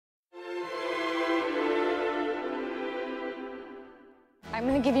I'm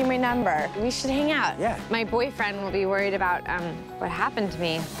gonna give you my number. We should hang out. Yeah. My boyfriend will be worried about what happened to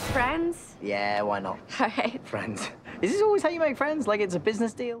me. Friends? Yeah, why not? All right. Friends. Is this always how you make friends? Like it's a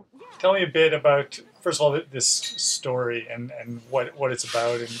business deal? Tell me a bit about, first of all, this story and what it's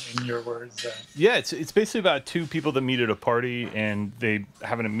about in your words. Yeah, it's basically about two people that meet at a party and they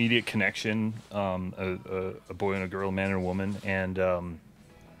have an immediate connection, a boy and a girl, a man and a woman, and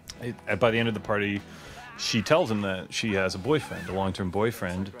by the end of the party, she tells him that she has a boyfriend, a long-term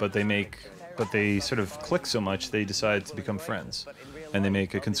boyfriend, but they sort of click so much they decide to become friends. And they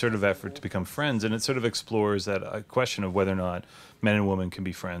make a concerted effort to become friends, and it sort of explores that question of whether or not men and women can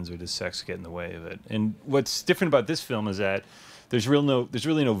be friends, or does sex get in the way of it. And what's different about this film is that there's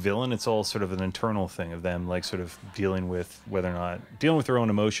really no villain. It's all sort of an internal thing of them, like sort of dealing with their own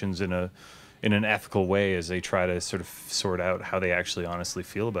emotions in an ethical way as they try to sort of sort out how they actually honestly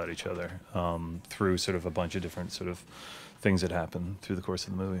feel about each other through sort of a bunch of different sort of things that happen through the course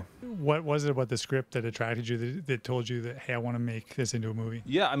of the movie. What was it about the script that attracted you, that told you that, hey, I want to make this into a movie?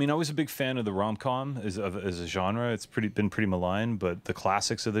 Yeah, I mean, I was a big fan of the rom-com as a genre. It's been pretty maligned, but the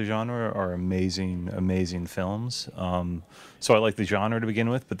classics of the genre are amazing films. So I like the genre to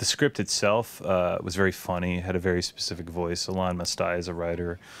begin with, but the script itself was very funny, had a very specific voice. Alain Mastai is a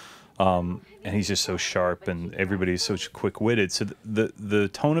writer. And he's just so sharp, and everybody's so quick-witted. So the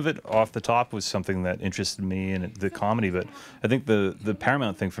tone of it off the top was something that interested me, and the comedy. But I think the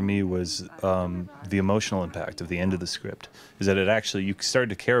paramount thing for me was the emotional impact of the end of the script. Is that you started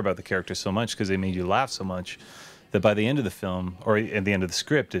to care about the characters so much because they made you laugh so much that by the end of the film, or at the end of the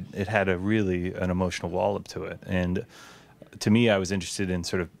script, it had an emotional wallop to it. And to me, I was interested in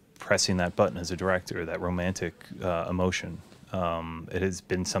sort of pressing that button as a director, that romantic emotion. It has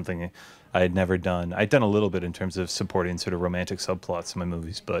been something I had never done. I'd done a little bit in terms of supporting sort of romantic subplots in my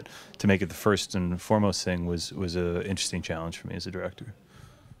movies, but to make it the first and foremost thing was an interesting challenge for me as a director.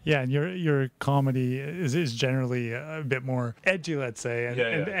 Yeah, and your comedy is generally a bit more edgy, let's say,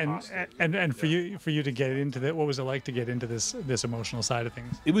 and for you to get into that, what was it like to get into this emotional side of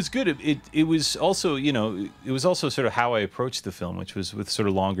things? It was good. It was also, it was also sort of how I approached the film, which was with sort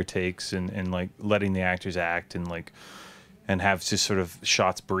of longer takes and like letting the actors act and have just sort of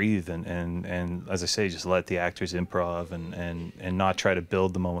shots breathe and as I say, just let the actors improv and not try to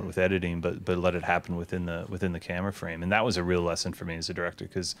build the moment with editing, but let it happen within the camera frame. And that was a real lesson for me as a director,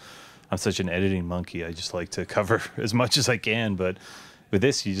 because I'm such an editing monkey. I just like to cover as much as I can, but with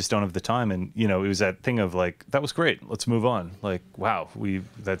this, you just don't have the time. And it was that thing of like, that was great, let's move on. Like, wow,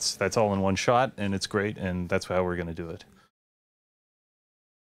 that's all in one shot, and it's great, and that's how we're going to do it.